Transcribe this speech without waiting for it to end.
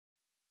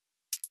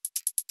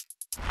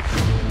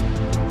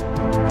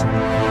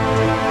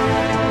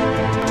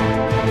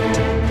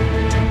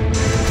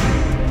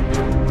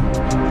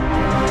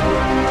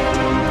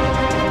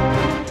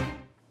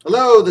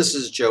Hello, this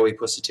is Joey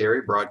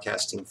Pusateri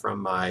broadcasting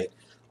from my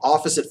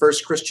office at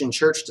First Christian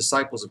Church,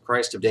 Disciples of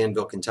Christ of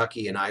Danville,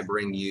 Kentucky, and I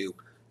bring you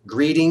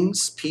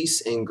greetings,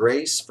 peace, and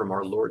grace from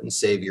our Lord and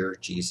Savior,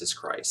 Jesus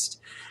Christ.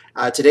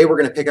 Today we're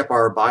going to pick up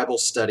our Bible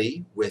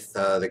study with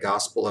the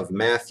Gospel of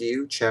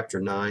Matthew,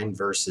 chapter 9,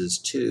 verses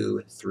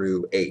 2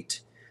 through 8,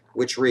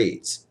 which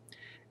reads,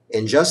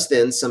 "And just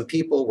then some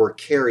people were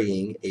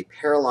carrying a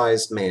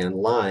paralyzed man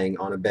lying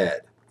on a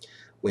bed.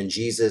 When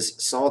Jesus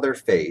saw their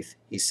faith,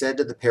 he said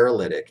to the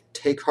paralytic,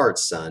 'Take heart,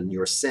 son,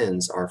 your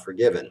sins are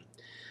forgiven.'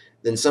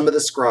 Then some of the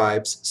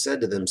scribes said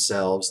to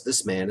themselves,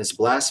 'This man is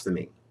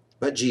blaspheming.'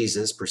 But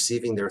Jesus,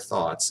 perceiving their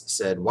thoughts,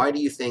 said, 'Why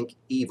do you think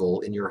evil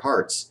in your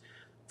hearts?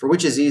 For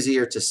which is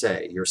easier to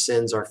say, your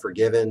sins are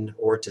forgiven,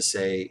 or to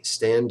say,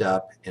 stand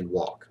up and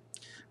walk?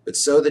 But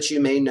so that you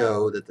may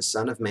know that the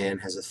Son of Man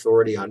has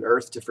authority on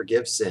earth to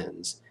forgive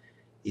sins,'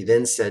 he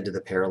then said to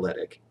the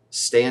paralytic,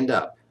 'Stand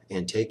up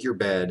and take your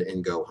bed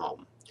and go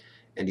home.'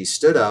 And he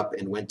stood up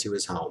and went to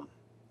his home.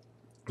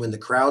 When the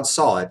crowd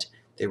saw it,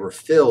 they were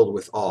filled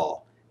with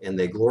awe, and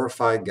they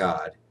glorified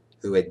God,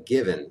 who had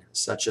given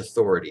such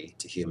authority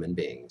to human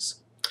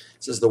beings."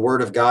 This is the word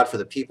of God for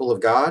the people of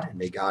God.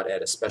 May God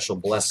add a special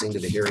blessing to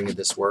the hearing of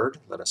this word.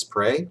 Let us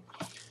pray.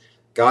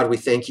 God, we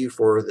thank you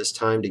for this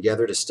time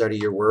together to study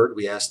your word.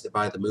 We ask that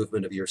by the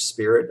movement of your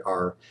Spirit,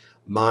 our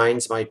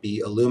minds might be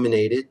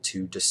illuminated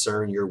to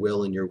discern your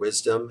will and your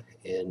wisdom.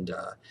 And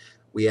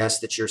we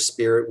ask that your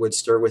Spirit would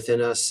stir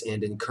within us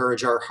and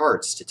encourage our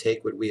hearts to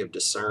take what we have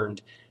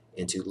discerned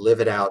and to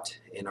live it out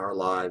in our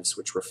lives,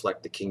 which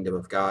reflect the kingdom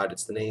of God.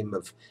 It's the name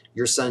of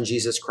your Son,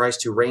 Jesus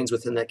Christ, who reigns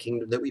within that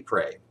kingdom, that we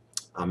pray.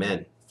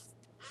 Amen.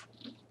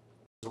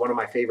 One of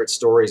my favorite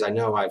stories, I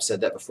know I've said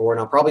that before, and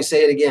I'll probably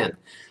say it again.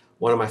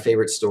 One of my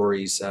favorite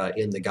stories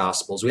in the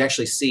Gospels. We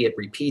actually see it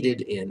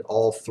repeated in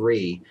all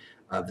three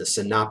of the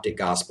synoptic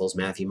Gospels,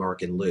 Matthew,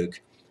 Mark, and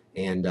Luke.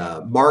 And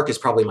Mark is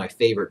probably my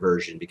favorite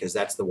version because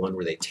that's the one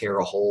where they tear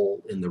a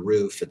hole in the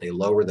roof and they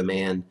lower the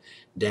man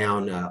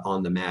down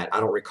on the mat. I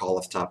don't recall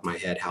off the top of my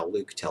head how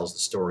Luke tells the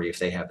story, if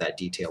they have that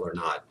detail or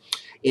not.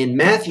 In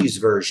Matthew's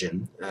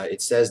version,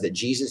 it says that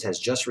Jesus has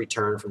just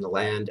returned from the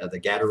land of the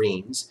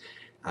Gadarenes,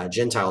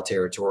 Gentile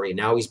territory, and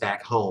now he's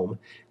back home.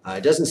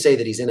 It doesn't say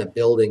that he's in a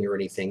building or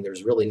anything.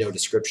 There's really no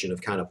description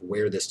of kind of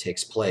where this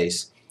takes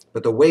place.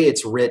 But the way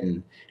it's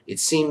written, it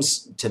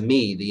seems to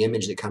me, the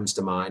image that comes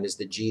to mind is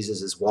that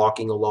Jesus is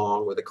walking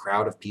along with a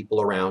crowd of people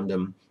around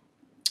him,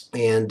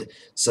 and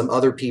some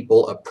other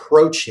people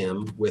approach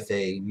him with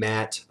a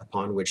mat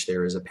upon which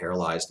there is a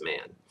paralyzed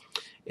man.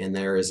 And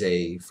there is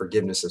a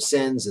forgiveness of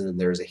sins, and then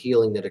there's a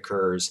healing that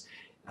occurs,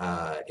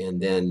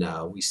 and then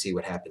we see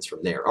what happens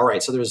from there. All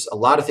right, so there's a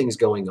lot of things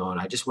going on.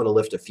 I just want to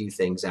lift a few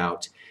things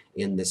out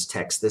in this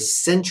text. The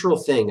central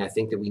thing I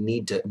think that we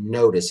need to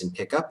notice and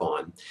pick up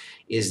on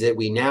is that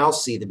we now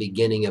see the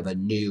beginning of a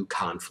new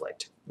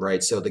conflict,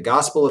 right? So the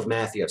Gospel of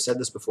Matthew, I've said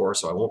this before,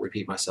 so I won't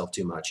repeat myself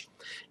too much,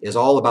 is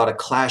all about a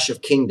clash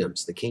of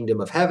kingdoms, the kingdom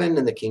of heaven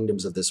and the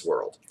kingdoms of this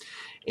world.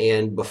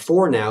 And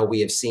before now, we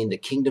have seen the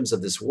kingdoms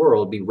of this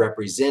world be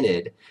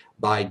represented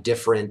by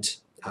different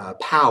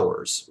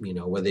powers,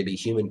 whether they be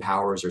human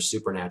powers or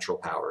supernatural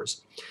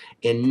powers.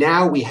 And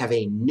now we have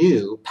a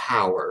new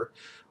power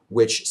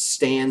which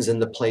stands in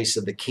the place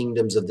of the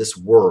kingdoms of this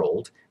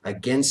world,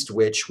 against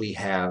which we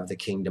have the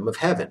kingdom of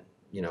heaven,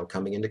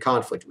 coming into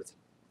conflict with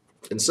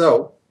it. And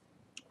so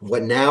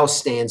what now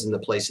stands in the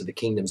place of the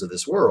kingdoms of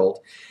this world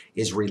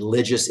is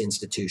religious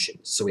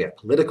institutions. So we have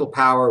political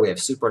power, we have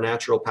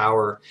supernatural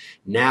power,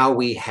 now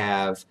we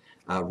have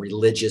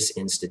religious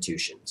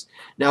institutions.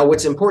 Now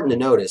what's important to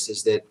notice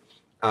is that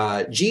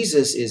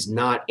Jesus is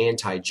not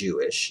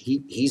anti-Jewish.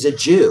 He's a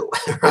Jew,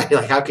 right?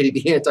 Like, how could he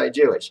be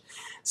anti-Jewish?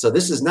 So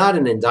this is not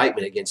an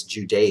indictment against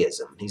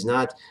Judaism. He's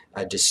not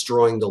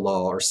destroying the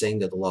law or saying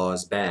that the law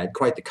is bad.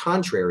 Quite the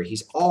contrary.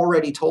 He's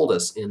already told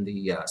us in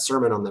the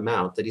Sermon on the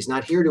Mount that he's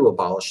not here to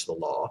abolish the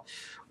law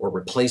or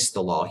replace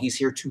the law. He's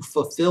here to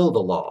fulfill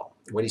the law.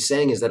 What he's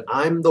saying is that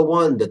I'm the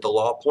one that the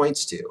law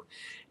points to.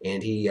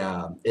 And he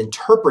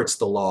interprets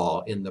the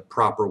law in the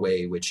proper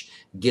way, which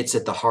gets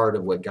at the heart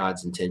of what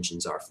God's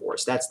intentions are for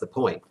us. That's the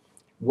point.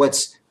 What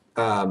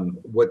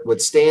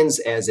stands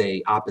as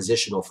a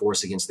oppositional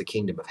force against the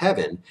kingdom of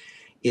heaven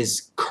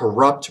is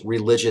corrupt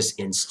religious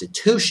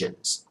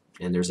institutions.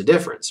 And there's a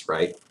difference,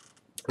 right?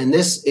 And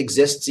this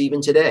exists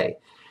even today.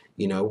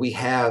 We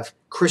have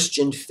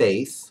Christian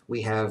faith,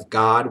 we have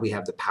God, we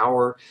have the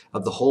power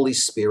of the Holy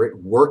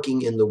Spirit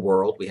working in the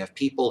world. We have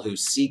people who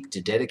seek to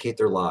dedicate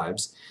their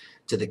lives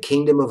to the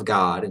kingdom of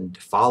God and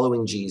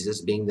following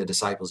Jesus, being the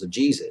disciples of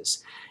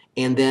Jesus.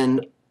 And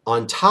then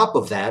on top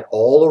of that,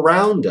 all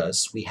around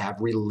us, we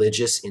have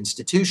religious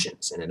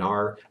institutions. And in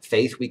our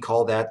faith, we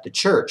call that the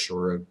church,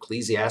 or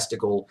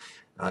ecclesiastical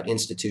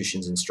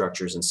institutions and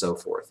structures and so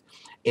forth.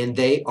 And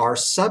they are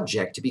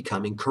subject to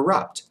becoming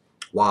corrupt.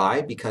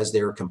 Why? Because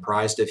they're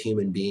comprised of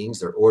human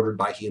beings, they're ordered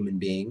by human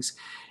beings,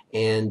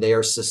 and they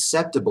are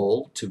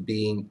susceptible to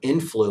being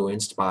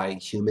influenced by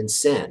human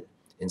sin.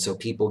 And so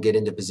people get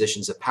into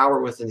positions of power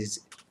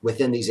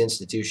within these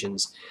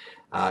institutions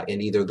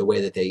and either the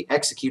way that they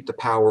execute the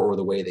power or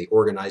the way they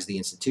organize the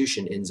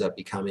institution ends up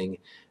becoming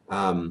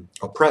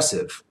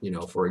oppressive,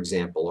 for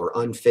example, or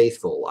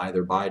unfaithful,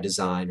 either by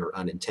design or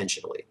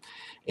unintentionally.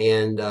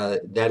 And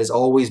that has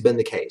always been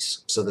the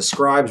case. So the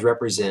scribes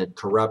represent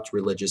corrupt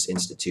religious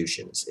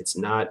institutions. It's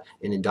not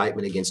an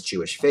indictment against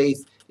Jewish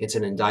faith. It's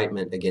an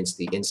indictment against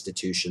the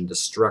institution, the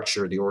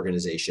structure, the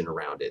organization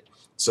around it.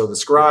 So the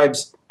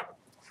scribes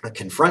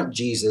confront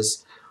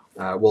Jesus.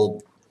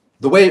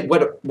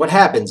 What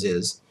happens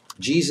is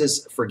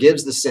Jesus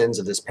forgives the sins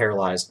of this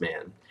paralyzed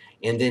man,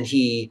 and then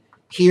he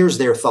hears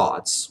their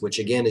thoughts, which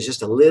again is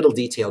just a little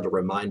detail to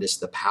remind us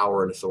the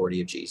power and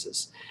authority of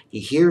Jesus. He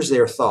hears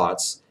their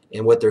thoughts,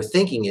 and what they're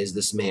thinking is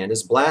this man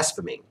is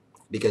blaspheming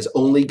because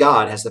only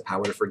God has the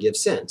power to forgive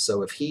sins.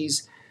 So if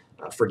he's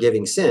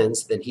forgiving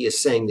sins, then he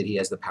is saying that he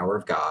has the power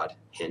of God,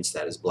 hence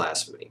that is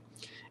blasphemy.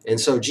 And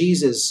so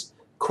Jesus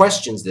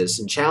questions this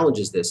and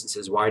challenges this and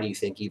says, why do you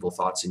think evil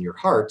thoughts in your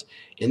heart?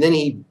 And then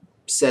he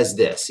says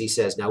this. He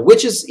says, now,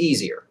 which is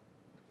easier,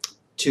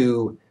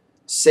 to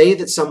say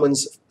that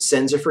someone's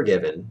sins are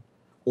forgiven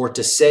or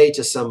to say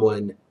to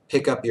someone,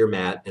 pick up your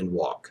mat and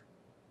walk,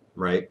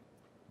 right?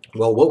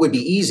 Well, what would be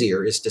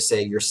easier is to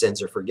say your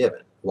sins are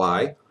forgiven.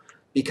 Why?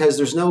 Because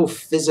there's no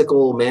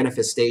physical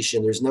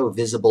manifestation, there's no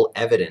visible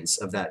evidence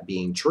of that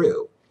being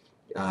true.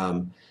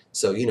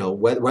 So,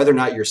 whether or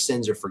not your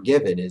sins are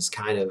forgiven is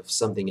kind of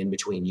something in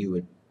between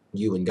you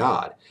and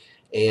God.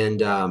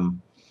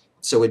 And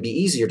so it'd be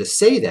easier to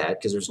say that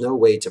because there's no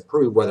way to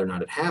prove whether or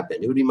not it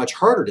happened. It would be much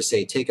harder to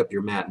say, take up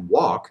your mat and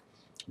walk,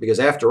 because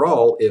after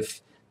all,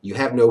 if you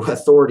have no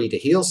authority to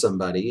heal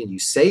somebody and you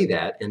say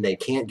that and they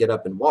can't get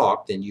up and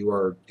walk, then you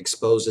are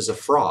exposed as a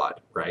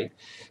fraud, right?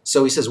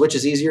 So he says, which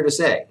is easier to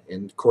say?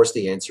 And of course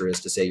the answer is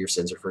to say your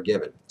sins are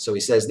forgiven. So he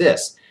says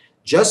this,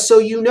 just so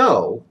you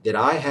know that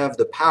I have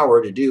the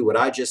power to do what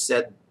I just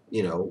said,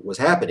 was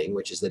happening,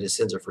 which is that his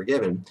sins are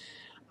forgiven,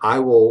 I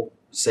will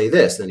say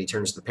this. Then he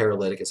turns to the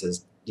paralytic and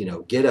says,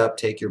 get up,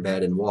 take your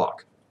bed and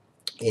walk.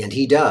 And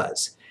he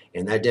does.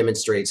 And that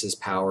demonstrates his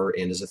power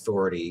and his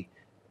authority,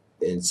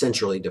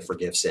 essentially to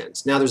forgive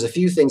sins. Now, there's a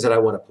few things that I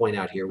want to point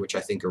out here, which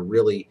I think are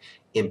really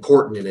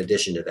important in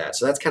addition to that.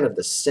 So that's kind of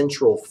the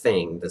central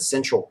thing, the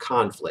central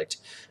conflict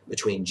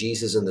between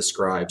Jesus and the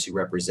scribes who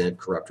represent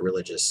corrupt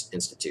religious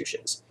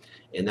institutions.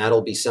 And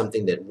that'll be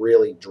something that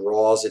really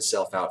draws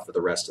itself out for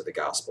the rest of the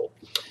gospel.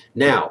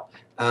 Now,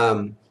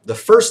 the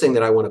first thing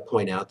that I want to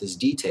point out, this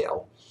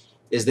detail,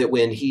 is that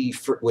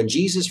when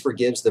Jesus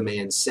forgives the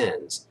man's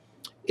sins,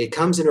 it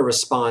comes in a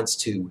response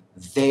to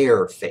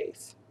their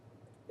faith.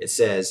 It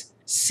says,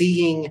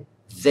 seeing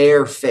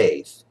their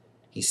faith,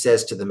 he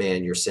says to the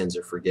man, your sins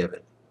are forgiven.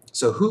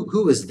 So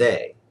who is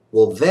they?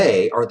 Well,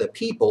 they are the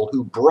people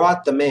who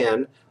brought the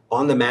man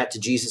on the mat to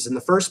Jesus in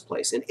the first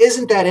place. And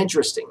isn't that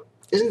interesting?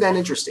 Isn't that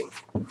interesting?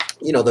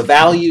 The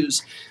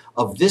values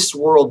of this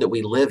world that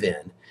we live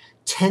in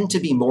tend to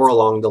be more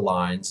along the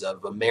lines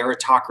of a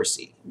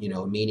meritocracy,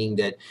 meaning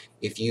that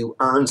if you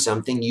earn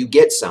something, you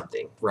get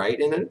something, right?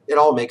 And it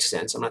all makes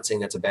sense. I'm not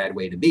saying that's a bad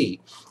way to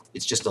be.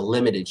 It's just a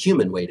limited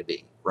human way to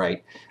be,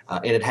 right?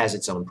 And it has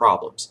its own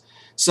problems.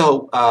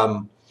 So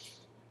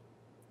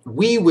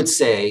we would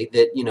say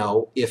that,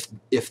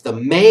 if the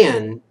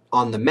man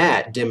on the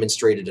mat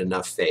demonstrated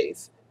enough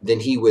faith,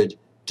 then he would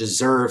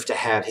deserve to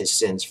have his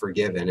sins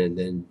forgiven, and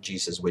then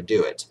Jesus would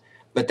do it.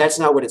 But that's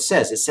not what it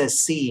says. It says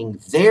seeing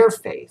their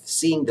faith,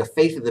 seeing the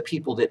faith of the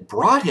people that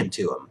brought him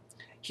to him,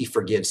 he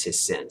forgives his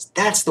sins.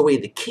 That's the way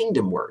the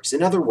kingdom works.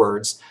 In other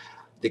words,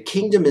 the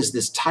kingdom is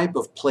this type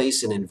of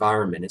place and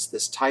environment. It's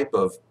this type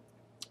of,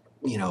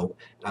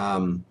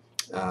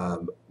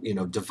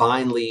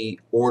 divinely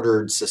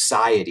ordered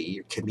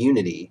society,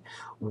 community,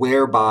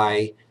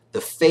 whereby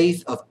the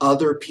faith of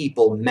other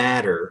people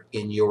matter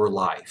in your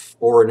life.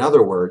 Or in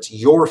other words,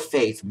 your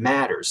faith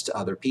matters to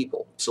other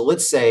people. So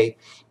let's say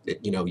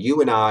that,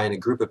 you and I and a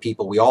group of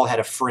people, we all had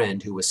a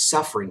friend who was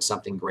suffering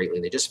something greatly.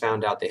 They just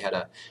found out they had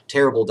a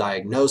terrible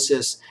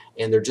diagnosis,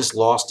 and they're just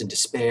lost in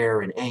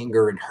despair and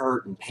anger and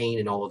hurt and pain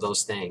and all of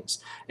those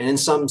things. And in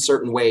some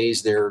certain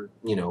ways, they're,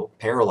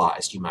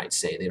 paralyzed, you might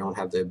say. They don't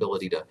have the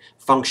ability to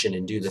function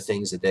and do the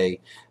things that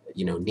they,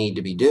 need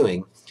to be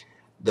doing.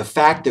 The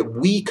fact that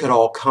we could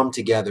all come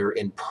together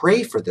and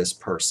pray for this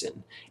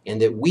person,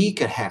 and that we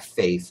could have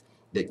faith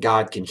that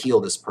God can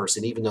heal this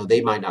person, even though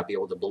they might not be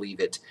able to believe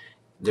it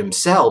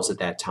themselves at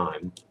that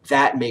time,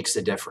 that makes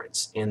a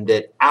difference. And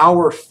that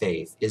our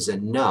faith is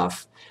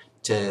enough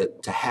to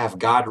have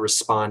God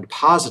respond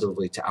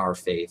positively to our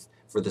faith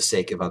for the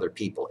sake of other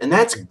people. And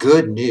that's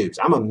good news.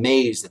 I'm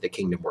amazed that the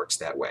kingdom works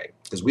that way,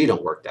 because we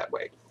don't work that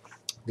way.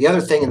 The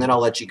other thing, and then I'll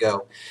let you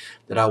go,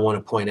 that I want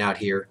to point out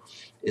here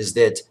is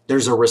that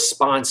there's a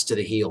response to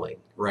the healing,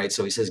 right?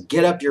 So he says,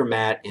 get up your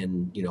mat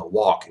and,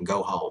 walk and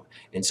go home.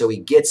 And so he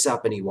gets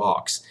up and he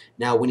walks.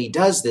 Now, when he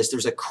does this,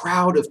 there's a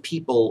crowd of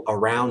people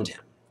around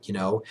him,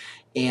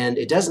 and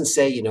it doesn't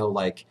say,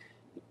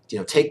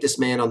 take this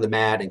man on the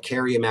mat and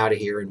carry him out of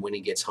here, and when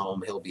he gets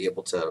home, he'll be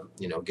able to,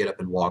 get up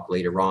and walk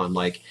later on.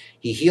 Like,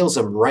 he heals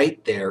him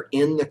right there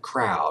in the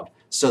crowd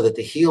so that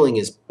the healing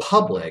is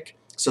public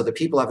so that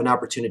people have an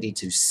opportunity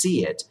to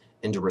see it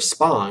and to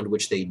respond,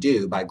 which they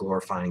do by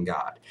glorifying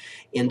God.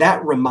 And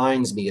that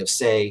reminds me of,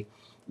 say,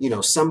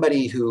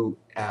 somebody who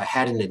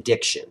had an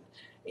addiction,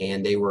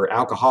 and they were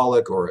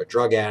alcoholic or a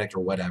drug addict or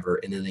whatever,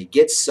 and then they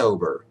get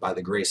sober by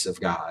the grace of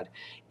God,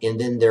 and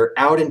then they're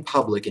out in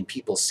public and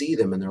people see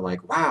them and they're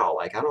like, wow,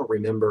 like I don't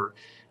remember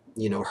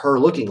her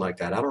looking like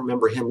that. I don't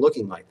remember him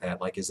looking like that.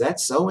 Like, is that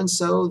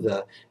so-and-so,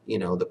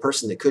 the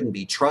person that couldn't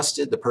be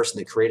trusted, the person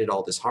that created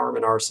all this harm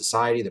in our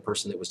society, the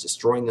person that was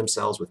destroying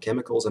themselves with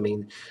chemicals? I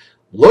mean,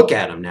 look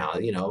at him now,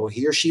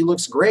 he or she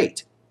looks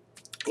great.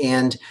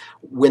 And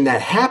when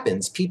that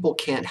happens, people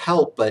can't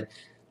help but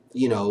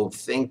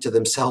think to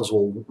themselves,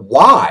 well,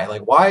 why?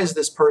 Like, why has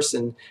this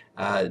person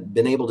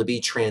been able to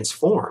be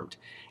transformed?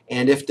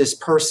 And if this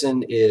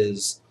person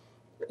is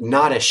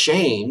not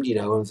ashamed,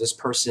 if this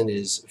person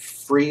is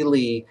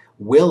freely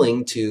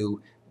willing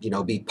to,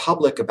 be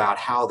public about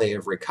how they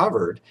have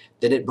recovered,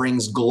 then it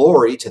brings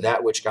glory to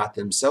that which got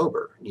them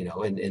sober,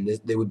 and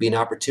there would be an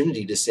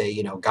opportunity to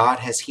say, God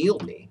has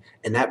healed me,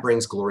 and that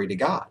brings glory to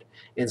God.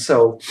 And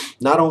so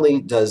not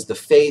only does the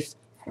faith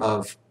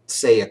of,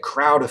 say, a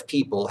crowd of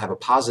people have a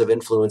positive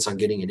influence on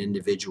getting an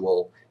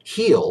individual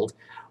healed,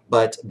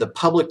 but the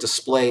public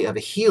display of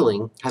a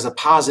healing has a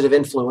positive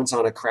influence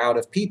on a crowd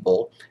of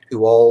people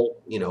who all,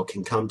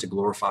 can come to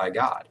glorify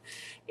God.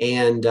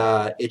 And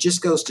it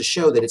just goes to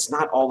show that it's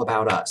not all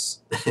about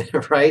us,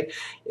 right?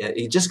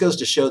 It just goes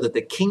to show that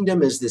the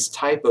kingdom is this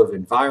type of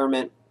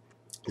environment,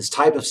 this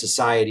type of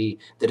society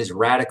that is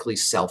radically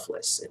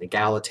selfless and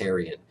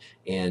egalitarian,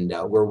 and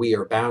where we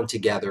are bound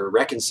together,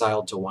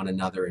 reconciled to one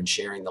another, and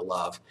sharing the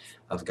love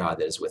of God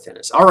that is within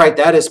us. All right,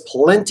 that is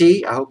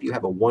plenty. I hope you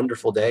have a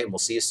wonderful day, and we'll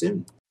see you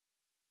soon.